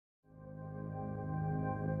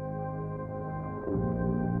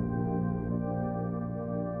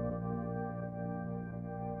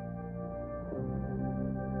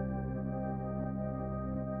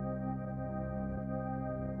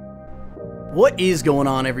What is going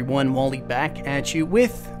on, everyone? Wally back at you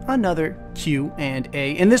with another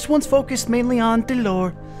Q&A, and this one's focused mainly on the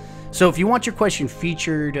lore. So if you want your question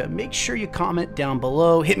featured, make sure you comment down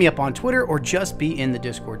below, hit me up on Twitter, or just be in the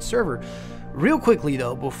Discord server. Real quickly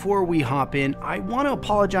though, before we hop in, I want to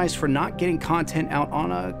apologize for not getting content out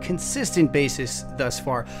on a consistent basis thus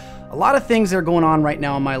far. A lot of things are going on right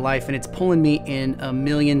now in my life, and it's pulling me in a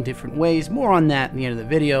million different ways. More on that in the end of the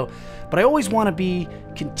video. But I always want to be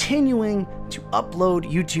continuing to upload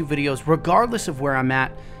YouTube videos regardless of where I'm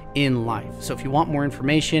at in life. So if you want more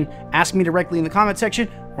information, ask me directly in the comment section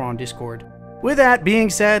or on Discord. With that being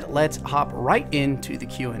said, let's hop right into the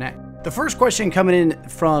Q&A. The first question coming in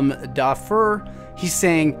from Dafur, he's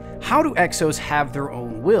saying, how do Exos have their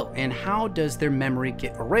own will, and how does their memory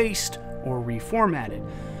get erased or reformatted?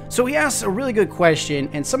 So he asks a really good question,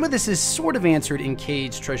 and some of this is sort of answered in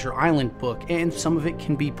Cade's Treasure Island book, and some of it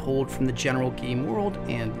can be pulled from the general game world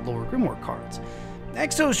and lore grimoire cards.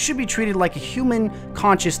 Exos should be treated like a human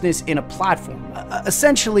consciousness in a platform.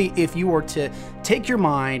 Essentially, if you were to take your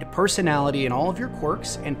mind, personality, and all of your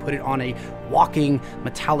quirks and put it on a walking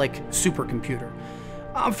metallic supercomputer.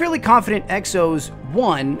 I'm fairly confident Exos,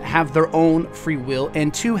 1, have their own free will,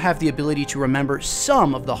 and 2, have the ability to remember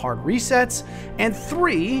some of the hard resets, and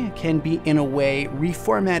 3, can be in a way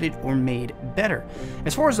reformatted or made better.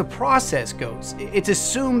 As far as the process goes, it's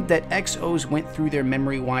assumed that Exos went through their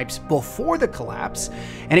memory wipes before the collapse,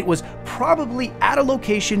 and it was probably at a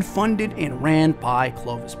location funded and ran by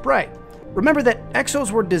Clovis Bray. Remember that Exos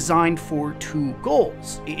were designed for 2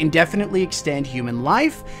 goals: indefinitely extend human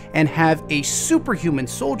life and have a superhuman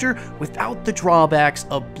soldier without the drawbacks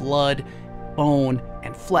of blood, bone,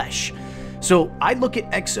 and flesh. So I look at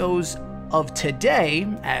Exos of today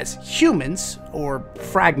as humans, or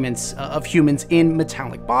fragments of humans in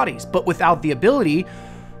metallic bodies, but without the ability,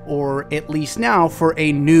 or at least now, for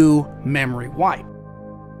a new memory wipe.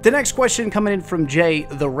 The next question coming in from Jay,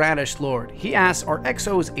 the Radish Lord. He asks, are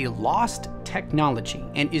Exos a lost technology?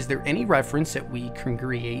 And is there any reference that we can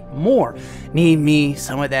create more? Need me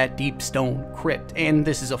some of that deep stone crypt. And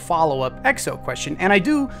this is a follow-up Exo question, and I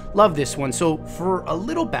do love this one. So for a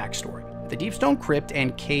little backstory, the Deepstone Crypt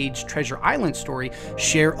and Cade's Treasure Island story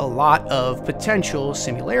share a lot of potential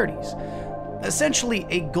similarities. Essentially,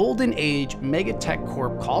 a Golden Age megatech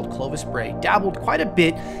corp called Clovis Bray dabbled quite a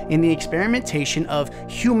bit in the experimentation of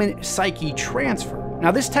human psyche transfer.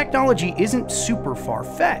 Now, this technology isn't super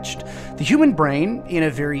far-fetched. The human brain, in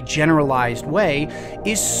a very generalized way,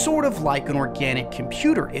 is sort of like an organic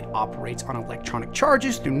computer. It operates on electronic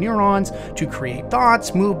charges through neurons to create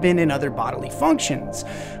thoughts, movement, and other bodily functions.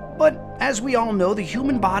 But as we all know, the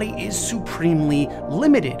human body is supremely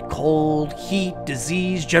limited. Cold, heat,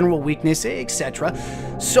 disease, general weakness, etc.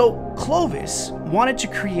 So Clovis wanted to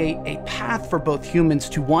create a path for both humans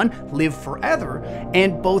to, 1, live forever,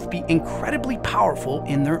 and both be incredibly powerful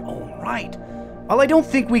in their own right. While I don't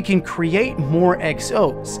think we can create more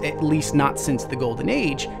Exos, at least not since the Golden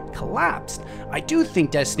Age collapsed, I do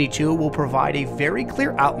think Destiny 2 will provide a very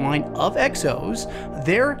clear outline of Exos,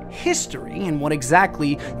 their history, and what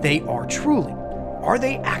exactly they are truly. Are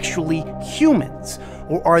they actually humans,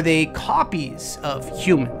 or are they copies of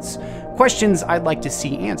humans? Questions I'd like to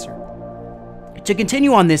see answered. To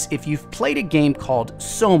continue on this, if you've played a game called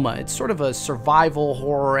Soma, it's sort of a survival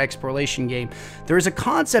horror exploration game. There is a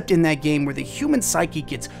concept in that game where the human psyche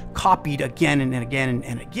gets copied again and again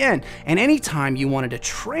and again. And anytime you wanted to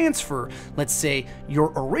transfer, let's say,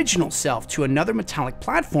 your original self to another metallic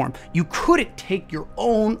platform, you couldn't take your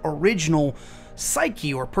own original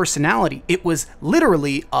psyche or personality. It was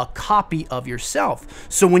literally a copy of yourself.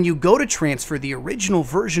 So when you go to transfer, the original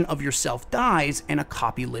version of yourself dies and a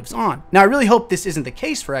copy lives on. Now, I really hope this isn't the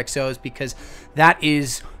case for Exos, because that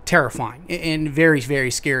is terrifying and very, very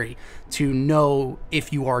scary to know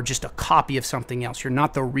if you are just a copy of something else. You're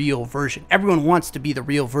not the real version. Everyone wants to be the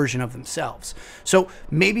real version of themselves. So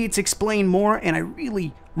maybe it's explained more, and I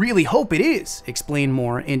really, really hope it is explained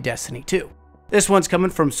more in Destiny 2. This one's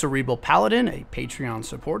coming from Cerebral Paladin, a Patreon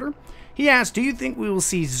supporter. He asks, do you think we will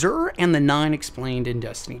see Xur and the Nine explained in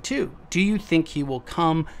Destiny 2? Do you think he will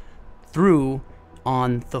come through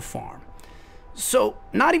on the farm? So,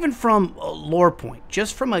 not even from a lore point,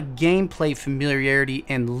 just from a gameplay familiarity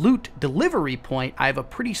and loot delivery point, I have a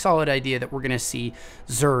pretty solid idea that we're going to see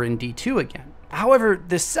Xur in D2 again. However,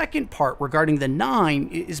 the second part regarding the Nine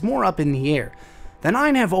is more up in the air. The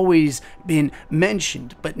Nine have always been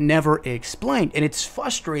mentioned, but never explained, and it's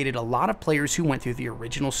frustrated a lot of players who went through the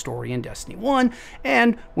original story in Destiny 1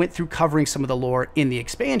 and went through covering some of the lore in the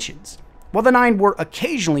expansions. While the Nine were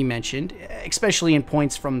occasionally mentioned, especially in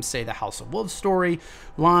points from, say, the House of Wolves story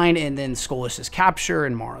line and then Skolas's capture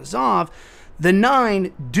and Mara Zov, The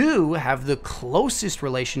Nine do have the closest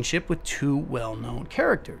relationship with two well-known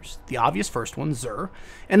characters. The obvious first one, Xur,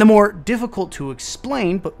 and the more difficult to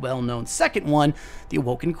explain but well-known second one, the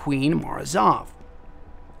Awoken Queen, Marazov.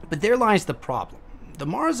 But there lies the problem. The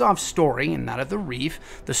Marazov story and that of the Reef,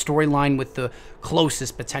 the storyline with the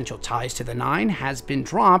closest potential ties to the Nine, has been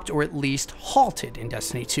dropped or at least halted in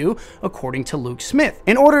Destiny 2, according to Luke Smith,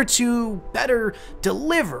 in order to better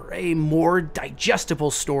deliver a more digestible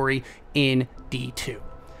story in D2.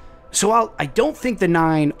 So while I don't think the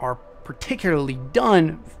Nine are particularly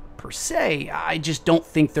done per se, I just don't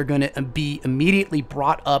think they're going to be immediately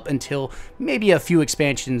brought up until maybe a few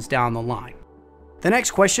expansions down the line. The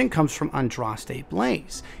next question comes from Andraste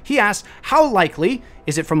Blaze. He asks, how likely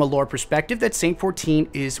is it from a lore perspective that Saint 14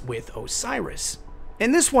 is with Osiris?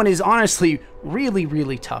 And this one is honestly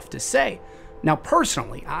really tough to say. Now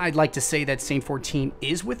personally, I'd like to say that Saint 14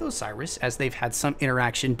 is with Osiris, as they've had some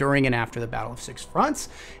interaction during and after the Battle of Six Fronts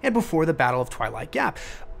and before the Battle of Twilight Gap.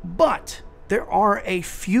 But there are a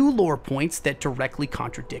few lore points that directly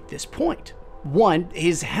contradict this point. One,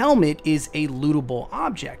 his helmet is a lootable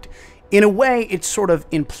object. In a way, it sort of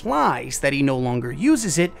implies that he no longer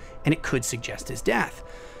uses it, and it could suggest his death.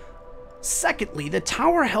 Secondly, the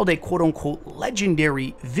tower held a quote-unquote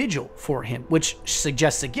legendary vigil for him, which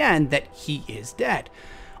suggests again that he is dead.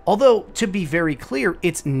 Although, to be very clear,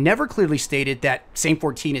 it's never clearly stated that Saint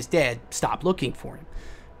 14 is dead, stop looking for him.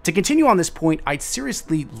 To continue on this point, I'd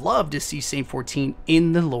seriously love to see Saint 14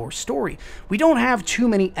 in the lore story. We don't have too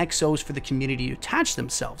many XOs for the community to attach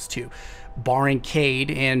themselves to. Barring Cade,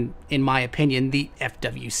 and in my opinion, the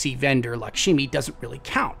FWC vendor Lakshmi doesn't really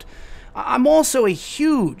count. I'm also a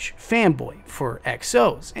huge fanboy for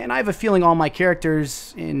XOs, and I have a feeling all my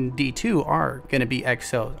characters in D2 are going to be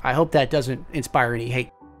XOs. I hope that doesn't inspire any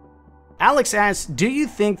hate. Alex asks, do you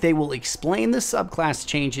think they will explain the subclass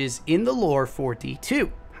changes in the lore for D2?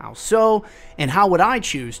 How so? And how would I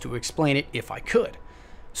choose to explain it if I could?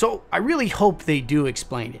 So I really hope they do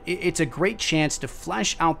explain it. It's a great chance to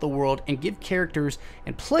flesh out the world and give characters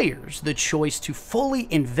and players the choice to fully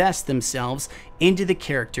invest themselves into the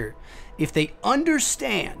character if they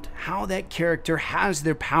understand how that character has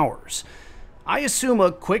their powers. I assume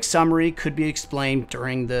a quick summary could be explained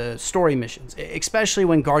during the story missions, especially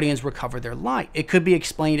when Guardians recover their light. It could be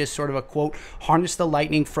explained as sort of a, quote, harness the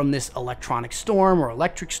lightning from this electronic storm or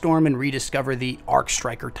electric storm and rediscover the Arc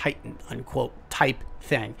Striker Titan, unquote, type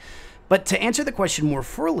thing. But to answer the question more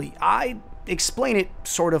fully, I explain it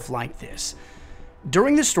sort of like this.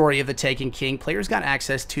 During the story of the Taken King, players got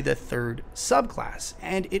access to the third subclass,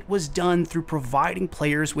 and it was done through providing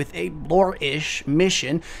players with a lore-ish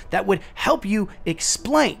mission that would help you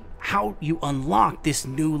explain how you unlock this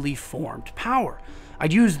newly formed power.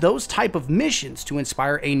 I'd use those type of missions to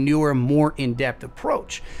inspire a newer, more in-depth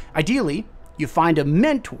approach. Ideally, you find a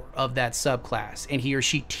mentor of that subclass, and he or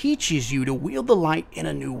she teaches you to wield the light in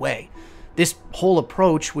a new way. This whole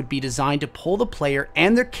approach would be designed to pull the player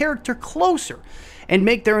and their character closer and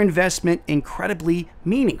make their investment incredibly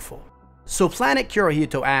meaningful. So Planet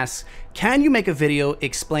Kurohito asks, can you make a video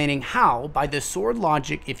explaining how, by the sword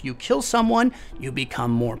logic, if you kill someone, you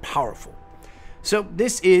become more powerful? So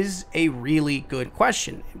this is a really good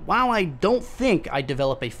question. While I don't think I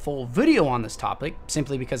develop a full video on this topic,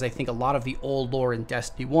 simply because I think a lot of the old lore in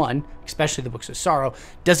Destiny 1, especially the Books of Sorrow,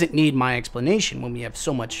 doesn't need my explanation when we have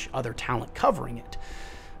so much other talent covering it.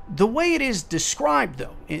 The way it is described,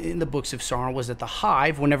 though, in the Books of Sorrow was that the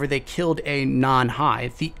Hive, whenever they killed a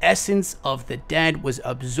non-Hive, the essence of the dead was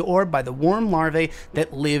absorbed by the worm larvae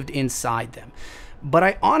that lived inside them. But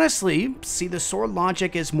I honestly see the sword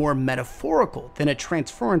logic as more metaphorical than a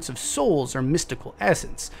transference of souls or mystical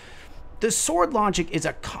essence. The sword logic is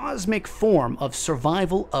a cosmic form of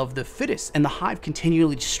survival of the fittest, and the Hive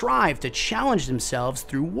continually strive to challenge themselves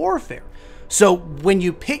through warfare. So when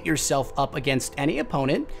you pit yourself up against any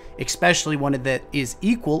opponent, especially one that is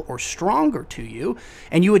equal or stronger to you,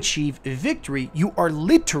 and you achieve victory, you are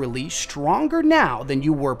literally stronger now than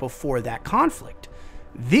you were before that conflict.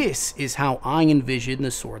 This is how I envision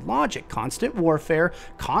the sword logic. Constant warfare,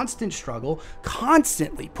 constant struggle,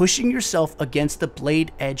 constantly pushing yourself against the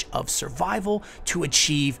blade edge of survival to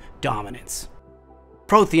achieve dominance.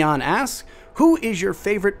 Protheon asks, who is your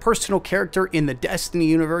favorite personal character in the Destiny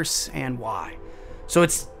universe and why? So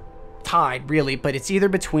it's tied, really, but it's either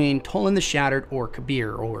between Tolan the Shattered or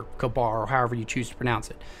Kabir or Kabar or however you choose to pronounce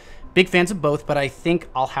it. Big fans of both, but I think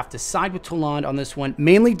I'll have to side with Tolan on this one,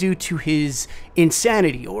 mainly due to his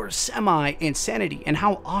insanity or semi-insanity and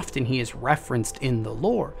how often he is referenced in the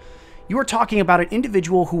lore. You are talking about an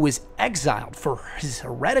individual who was exiled for his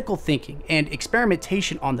heretical thinking and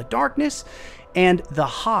experimentation on the darkness, and the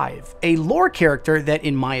Hive, a lore character that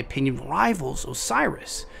in my opinion rivals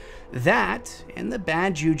Osiris. That and the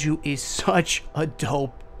bad juju is such a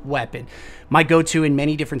dope weapon. My go-to in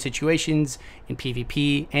many different situations in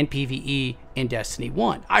PvP and PvE in Destiny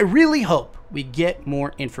 1. I really hope we get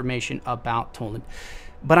more information about Toland,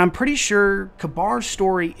 but I'm pretty sure Kabar's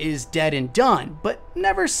story is dead and done, but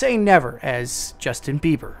never say never, as Justin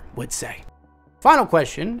Bieber would say. Final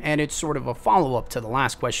question, and it's sort of a follow-up to the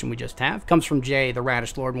last question we just have, comes from Jay the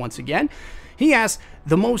Radish Lord once again. He asks,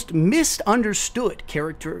 the most misunderstood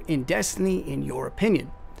character in Destiny in your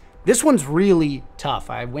opinion? This one's really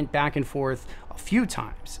tough. I went back and forth a few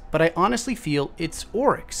times, but I honestly feel it's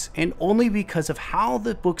Oryx, and only because of how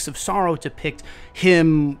the Books of Sorrow depict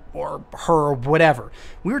him or her or whatever.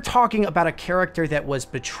 We're talking about a character that was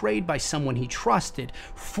betrayed by someone he trusted,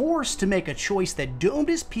 forced to make a choice that doomed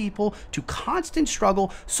his people to constant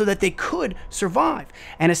struggle so that they could survive.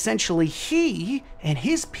 And essentially he and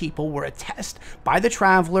his people were a test by the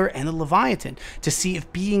Traveler and the Leviathan to see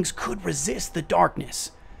if beings could resist the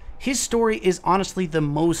darkness. His story is honestly the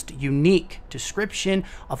most unique description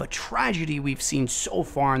of a tragedy we've seen so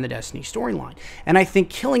far in the Destiny storyline. And I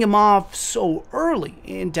think killing him off so early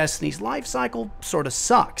in Destiny's life cycle sort of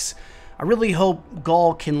sucks. I really hope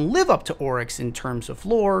Ghaul can live up to Oryx in terms of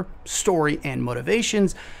lore, story, and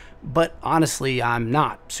motivations, but honestly, I'm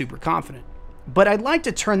not super confident. But I'd like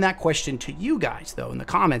to turn that question to you guys, though, in the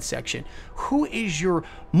comments section. Who is your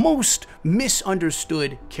most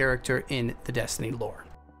misunderstood character in the Destiny lore?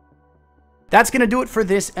 That's going to do it for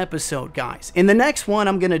this episode, guys. In the next one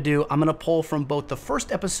I'm going to pull from both the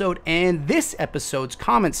first episode and this episode's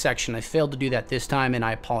comment section. I failed to do that this time, and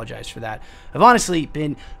I apologize for that. I've honestly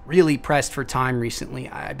been really pressed for time recently.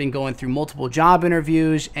 I've been going through multiple job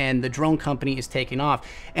interviews, and the drone company is taking off.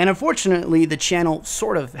 And unfortunately, the channel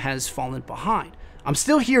sort of has fallen behind. I'm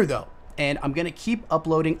still here, though, and I'm going to keep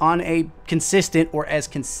uploading on a consistent or as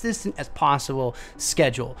consistent as possible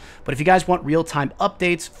schedule. But if you guys want real-time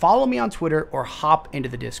updates, follow me on Twitter or hop into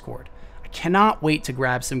the Discord. I cannot wait to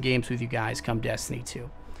grab some games with you guys come Destiny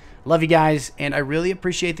 2. Love you guys, and I really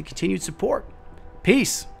appreciate the continued support.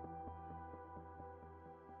 Peace.